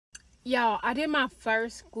Y'all, I did my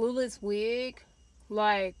first glueless wig.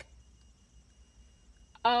 Like,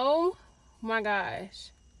 oh my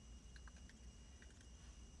gosh.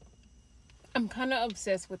 I'm kind of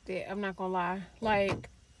obsessed with it. I'm not gonna lie. Like,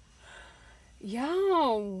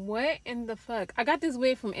 yo, what in the fuck? I got this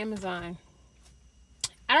wig from Amazon.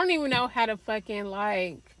 I don't even know how to fucking,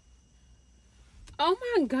 like, oh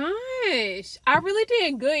my gosh. I really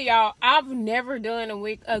did good, y'all. I've never done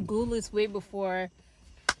a glueless wig before.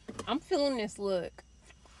 I'm feeling this look.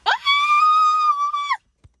 Ah!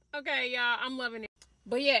 Okay, y'all, I'm loving it.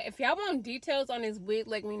 But yeah, if y'all want details on this wig,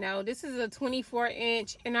 let me know. This is a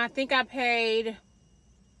 24-inch, and I think I paid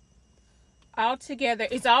altogether,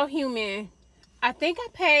 it's all human. I think I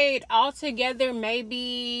paid altogether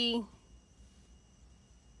maybe,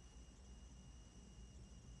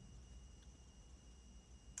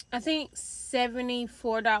 I think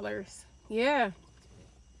 $74. Yeah.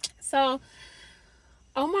 So,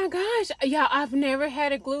 oh my gosh. Yeah, I've never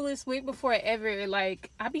had a glueless wig before ever. Like,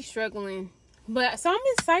 I be struggling. But, so I'm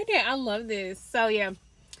excited. I love this. So, yeah.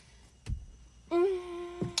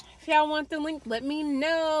 If y'all want the link, let me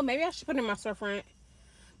know. Maybe I should put it in my storefront.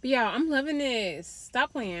 But, yeah, I'm loving this.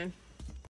 Stop playing.